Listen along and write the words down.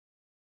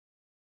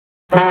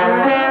You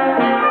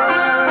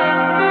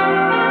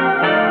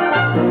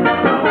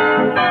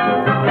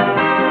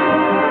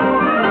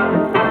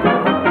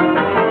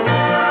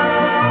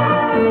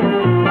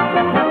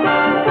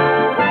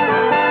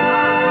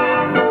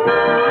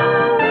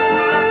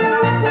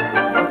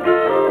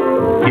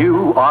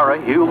are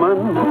a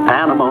human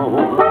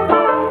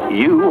animal.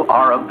 You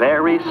are a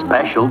very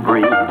special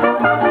breed.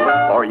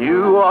 For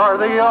you are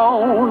the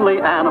only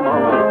animal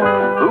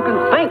who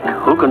can think,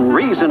 who can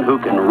reason, who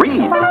can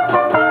read.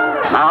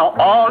 Now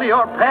all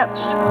your pets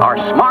are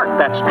smart,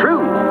 that's true,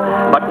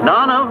 but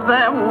none of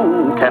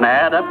them can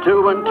add up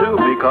 2 and 2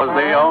 because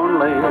the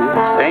only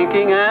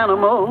thinking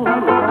animal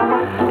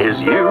is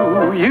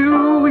you,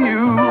 you,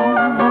 you.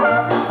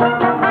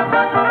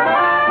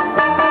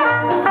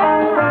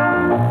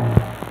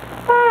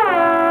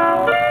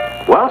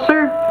 Well,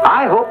 sir,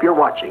 I hope you're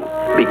watching,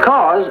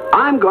 because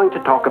I'm going to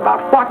talk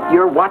about what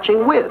you're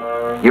watching with,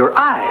 your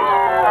eyes.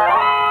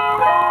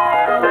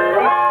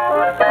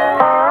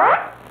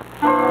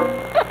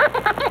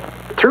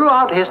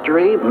 Throughout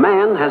history,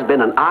 man has been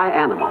an eye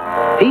animal.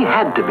 He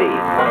had to be,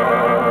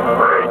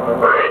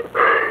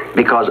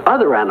 because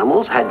other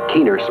animals had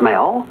keener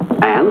smell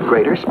and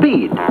greater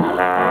speed.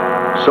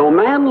 So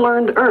man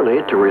learned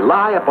early to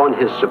rely upon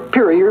his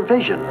superior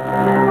vision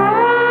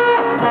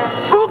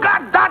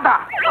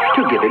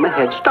to give him a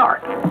head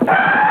start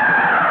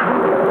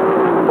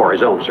for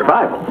his own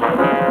survival.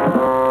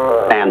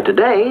 And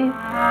today,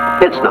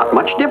 it's not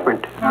much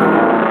different.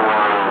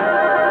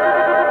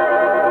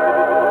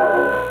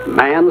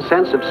 Man's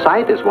sense of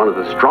sight is one of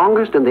the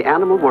strongest in the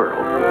animal world,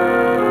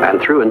 and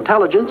through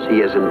intelligence, he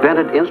has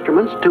invented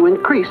instruments to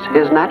increase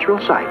his natural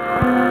sight.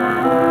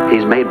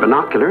 He's made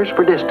binoculars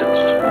for distance,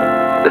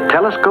 the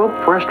telescope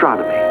for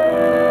astronomy,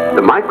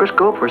 the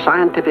microscope for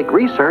scientific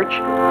research,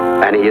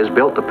 and he has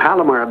built the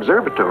Palomar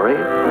Observatory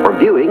for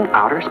viewing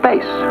outer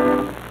space.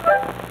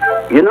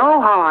 You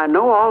know how I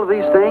know all of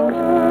these things?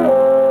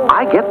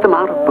 I get them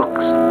out of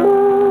books.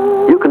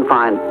 You can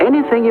find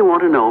anything you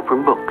want to know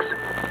from books.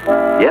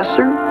 Yes,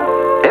 sir,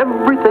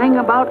 everything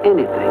about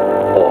anything,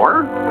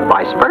 or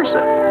vice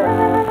versa.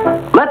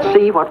 Let's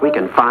see what we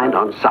can find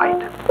on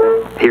sight.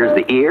 Here's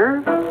the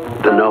ear,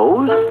 the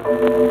nose.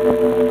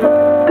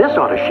 This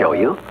ought to show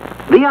you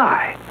the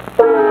eye.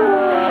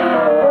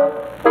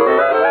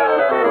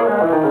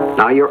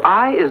 Now, your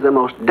eye is the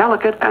most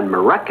delicate and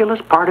miraculous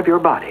part of your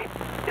body.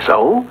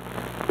 So,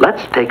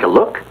 let's take a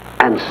look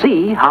and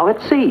see how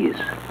it sees.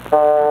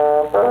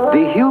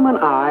 The human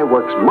eye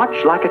works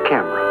much like a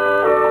camera.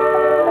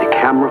 The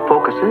camera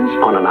focuses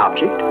on an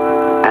object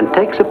and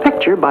takes a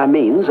picture by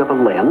means of a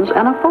lens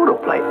and a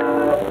photoplate.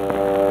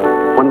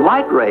 When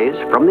light rays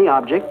from the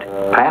object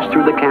pass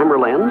through the camera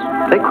lens,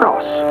 they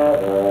cross.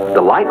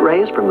 The light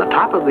rays from the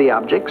top of the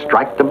object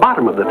strike the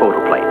bottom of the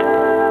photoplate,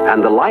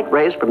 and the light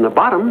rays from the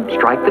bottom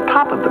strike the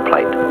top of the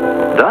plate.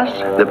 Thus,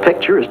 the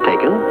picture is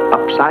taken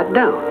upside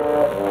down.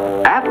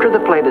 After the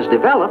plate is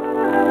developed,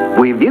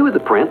 we view the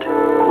print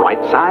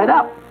right side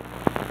up.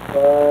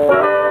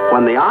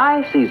 When the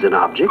eye sees an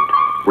object,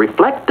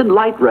 reflected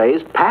light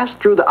rays pass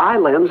through the eye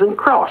lens and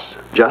cross,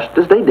 just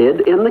as they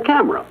did in the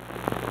camera.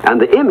 And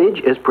the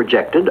image is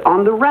projected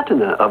on the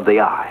retina of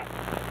the eye.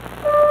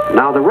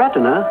 Now, the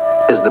retina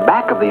is the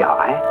back of the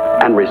eye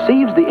and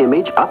receives the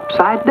image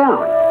upside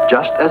down,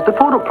 just as the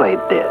photoplate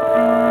did.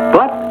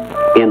 But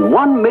in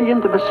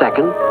 1/1,000,000th of a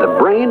second, the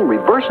brain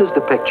reverses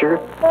the picture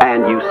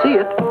and you see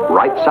it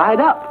right side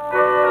up.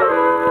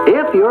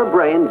 If your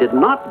brain did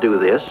not do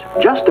this,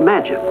 just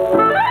imagine.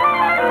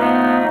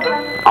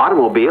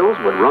 Automobiles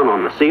would run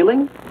on the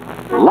ceiling,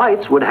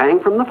 lights would hang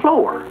from the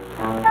floor.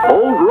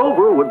 Old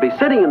Rover would be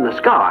sitting in the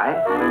sky,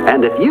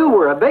 and if you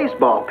were a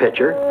baseball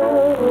pitcher,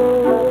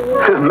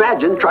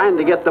 imagine trying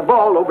to get the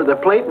ball over the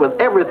plate with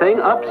everything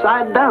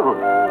upside down.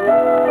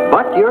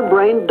 But your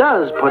brain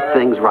does put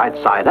things right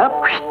side up,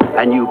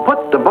 and you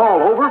put the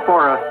ball over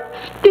for a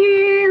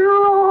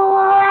steal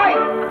right.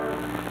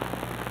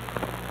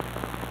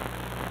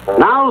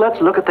 Now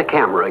let's look at the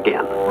camera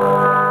again.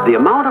 The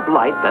amount of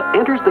light that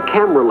enters the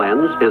camera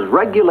lens is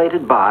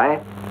regulated by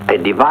a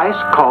device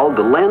called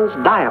the lens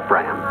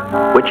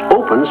diaphragm, which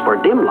opens for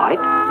dim light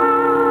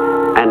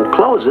and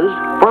closes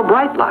for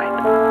bright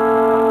light.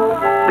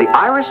 The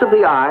iris of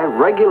the eye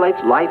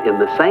regulates light in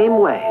the same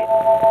way,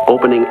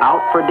 opening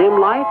out for dim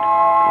light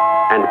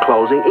and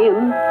closing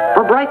in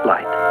for bright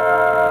light.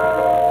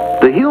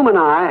 The human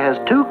eye has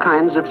two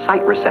kinds of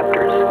sight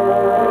receptors,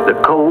 the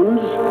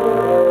cones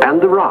and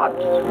the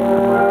rods.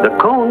 The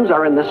cones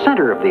are in the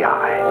center of the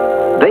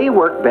eye. They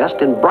work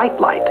best in bright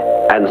light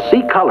and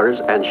see colors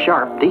and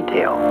sharp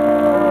detail.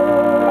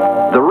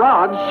 The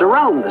rods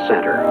surround the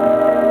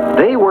center.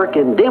 They work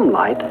in dim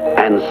light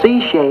and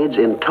see shades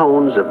in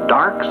tones of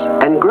darks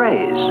and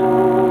grays.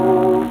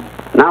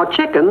 Now,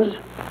 chickens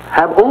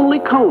have only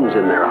cones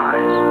in their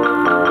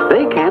eyes.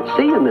 They can't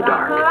see in the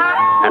dark,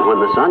 and when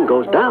the sun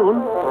goes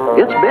down,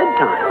 it's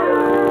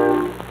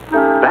bedtime.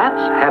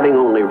 Bats, having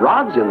only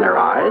rods in their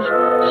eyes,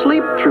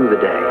 sleep through the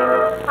day,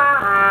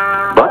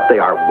 but they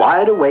are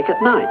wide awake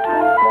at night.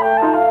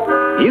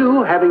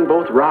 You, having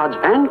both rods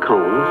and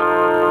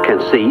cones,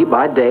 can see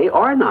by day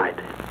or night.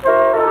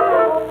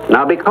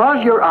 Now,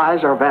 because your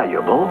eyes are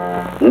valuable,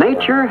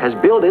 nature has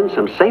built in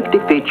some safety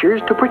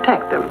features to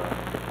protect them.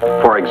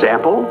 For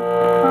example,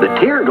 the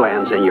tear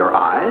glands in your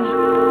eyes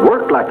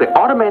work like the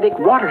automatic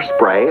water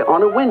spray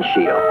on a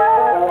windshield.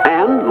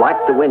 And, like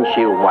the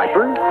windshield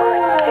wiper,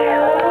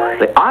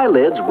 the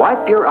eyelids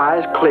wipe your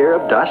eyes clear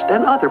of dust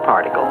and other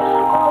particles.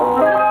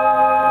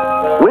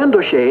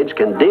 Window shades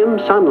can dim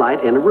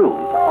sunlight in a room,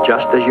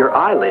 just as your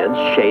eyelids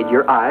shade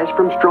your eyes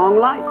from strong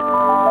light.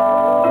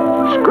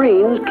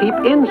 Screens keep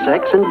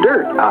insects and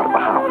dirt out of a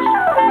house,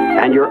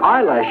 and your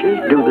eyelashes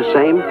do the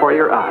same for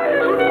your eyes.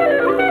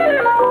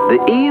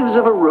 The eaves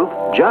of a roof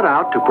jut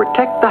out to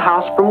protect the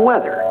house from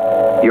weather.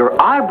 Your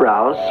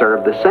eyebrows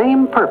serve the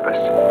same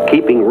purpose,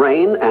 keeping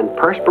rain and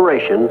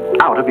perspiration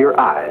out of your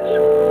eyes.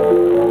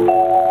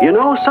 You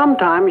know,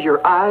 sometimes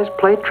your eyes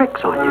play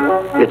tricks on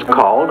you. It's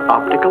called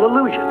optical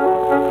illusion.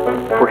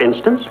 For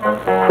instance,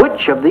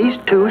 which of these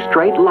two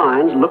straight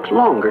lines looks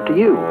longer to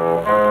you?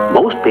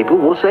 Most people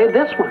will say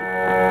this one,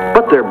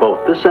 but they're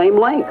both the same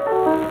length.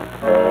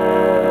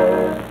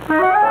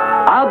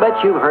 I'll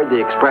bet you've heard the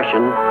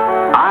expression,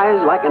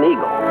 eyes like an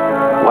eagle.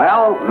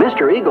 Well,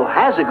 Mr. Eagle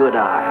has a good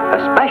eye,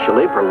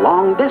 especially for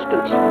long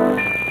distance.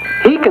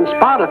 He can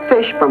spot a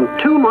fish from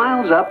 2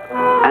 miles up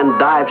and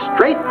dive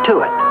straight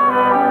to it.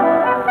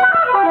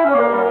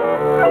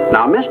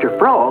 Now, Mr.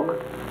 Frog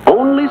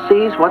only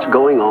sees what's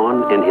going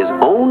on in his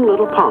own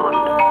little pond.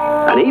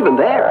 And even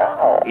there,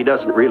 he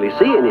doesn't really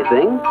see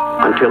anything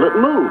until it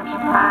moves.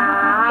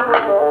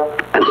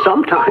 And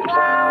sometimes,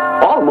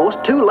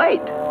 almost too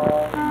late.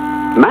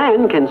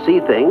 Man can see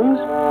things,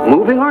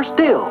 moving or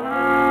still,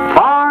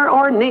 far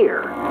or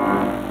near.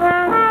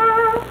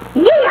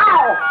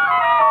 Yee-haw!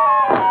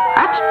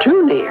 That's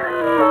too near.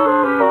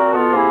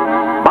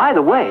 By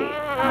the way,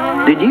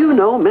 did you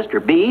know Mr.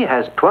 B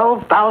has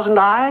 12,000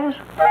 eyes?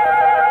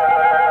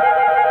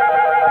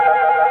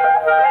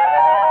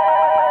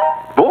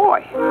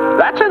 Boy,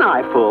 that's an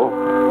eyeful.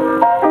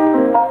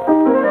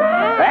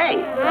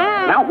 Hey,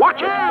 now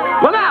watch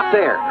it. Look out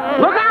there.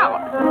 Look out.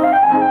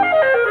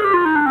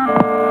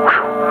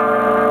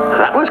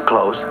 That was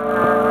close.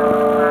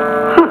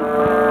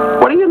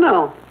 What do you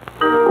know?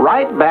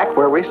 Right back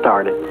where we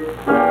started.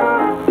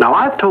 Now,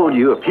 I've told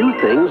you a few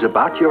things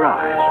about your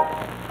eyes.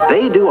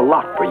 They do a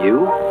lot for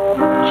you,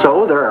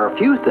 so there are a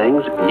few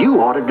things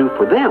you ought to do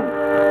for them,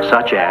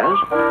 such as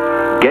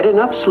get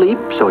enough sleep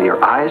so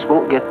your eyes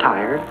won't get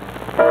tired,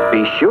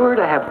 be sure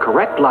to have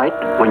correct light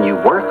when you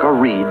work or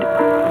read,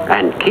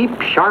 and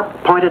keep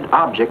sharp-pointed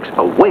objects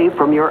away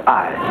from your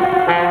eyes.